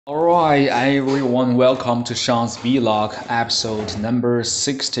Alright, everyone, welcome to Shawn's Vlog episode number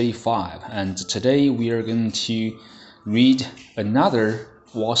 65. And today we are going to read another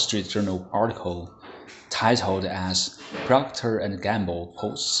Wall Street Journal article titled as Procter & Gamble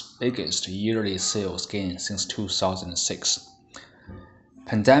posts biggest yearly sales gain since 2006.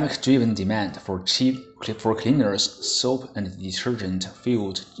 Pandemic-driven demand for cleaners, soap, and detergent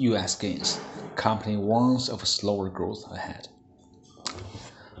fueled U.S. gains. Company warns of slower growth ahead.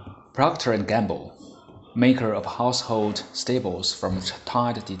 Procter & Gamble, maker of household staples from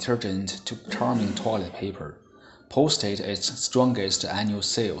Tide detergent to Charmin toilet paper, posted its strongest annual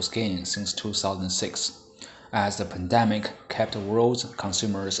sales gain since 2006, as the pandemic kept world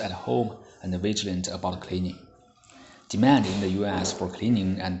consumers at home and vigilant about cleaning. Demand in the U.S. for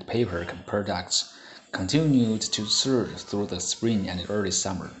cleaning and paper products continued to surge through the spring and early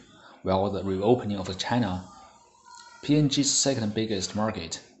summer, while the reopening of China, P&G's second biggest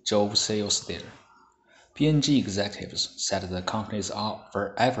market, drove sales there. P&G executives said the company's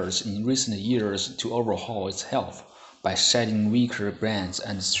efforts in recent years to overhaul its health by shedding weaker brands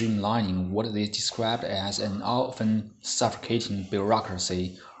and streamlining what they described as an often suffocating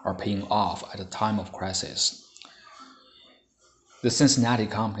bureaucracy are paying off at a time of crisis. The Cincinnati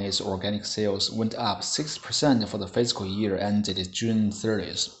company's organic sales went up 6% for the fiscal year ended June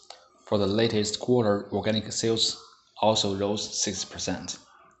 30th. For the latest quarter, organic sales also rose 6%.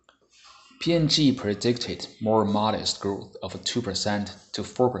 P&G predicted more modest growth of 2% to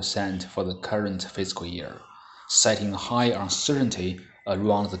 4% for the current fiscal year, citing high uncertainty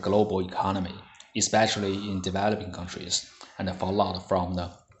around the global economy, especially in developing countries, and the fallout from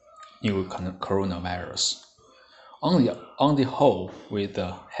the new coronavirus. On the whole, with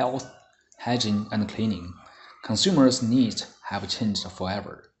the health, hygiene, and cleaning, consumers' needs have changed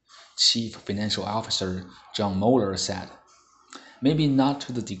forever, Chief Financial Officer John Moeller said. Maybe not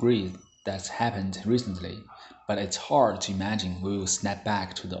to the degree that's happened recently, but it's hard to imagine we will snap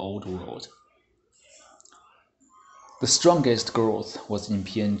back to the old world. The strongest growth was in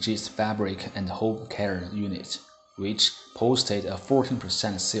P&G's fabric and home care unit, which posted a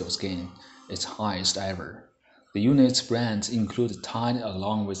 14% sales gain, its highest ever. The unit's brands include Tide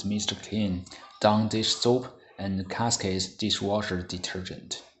along with Mr. Clean, Dawn dish soap, and Cascade dishwasher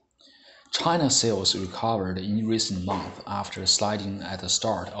detergent. China sales recovered in recent months after sliding at the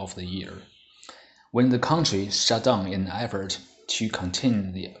start of the year, when the country shut down in an effort to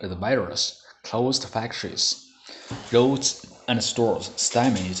contain the virus, closed factories, roads and stores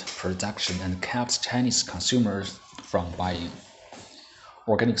stymied production and kept Chinese consumers from buying.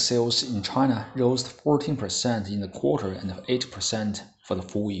 Organic sales in China rose 14% in the quarter and 8% for the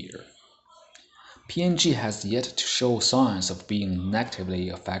full year. P&G has yet to show signs of being negatively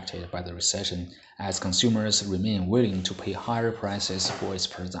affected by the recession as consumers remain willing to pay higher prices for its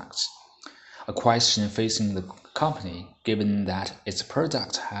products. A question facing the company, given that its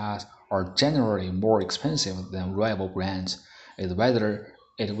products are generally more expensive than rival brands, is whether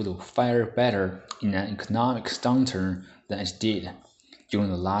it would fare better in an economic downturn than it did during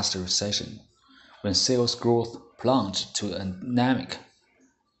the last recession, when sales growth plunged to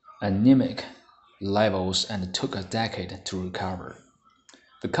anemic levels and took a decade to recover.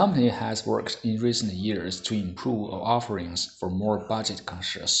 The company has worked in recent years to improve offerings for more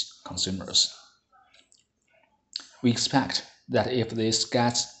budget-conscious consumers. We expect that if this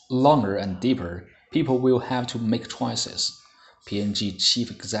gets longer and deeper, people will have to make choices, P&G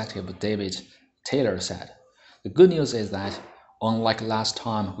Chief Executive David Taylor said. The good news is that, unlike last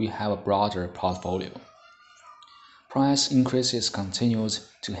time, we have a broader portfolio. Price increases continued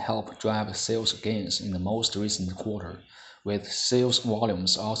to help drive sales gains in the most recent quarter, with sales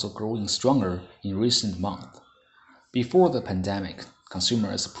volumes also growing stronger in recent months. Before the pandemic,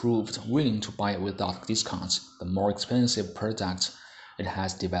 consumers proved willing to buy without discounts the more expensive products it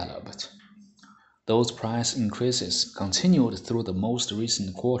has developed. Those price increases continued through the most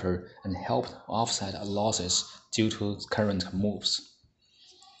recent quarter and helped offset losses due to current moves.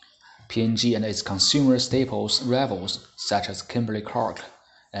 P&G and its consumer staples rivals such as Kimberly-Clark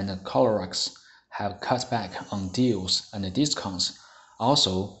and Clorox have cut back on deals and discounts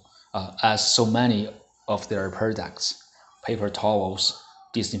also as so many of their products, paper towels,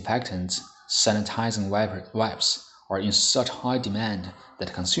 disinfectants, sanitizing wipes, are in such high demand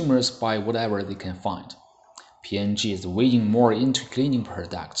that consumers buy whatever they can find. P&G is wading more into cleaning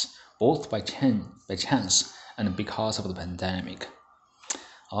products, both by chance and because of the pandemic.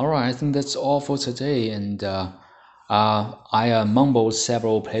 Alright, I think that's all for today, and I mumbled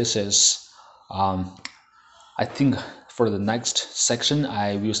several places. I think for the next section,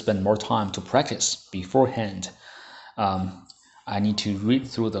 I will spend more time to practice beforehand. I need to read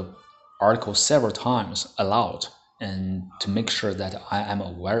through the article several times aloud and to make sure that I am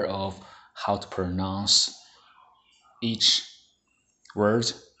aware of how to pronounce each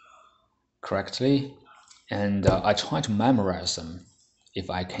word correctly, and I try to memorize them if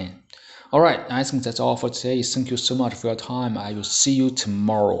I can. All right, I think that's all for today. Thank you so much for your time. I will see you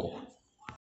tomorrow.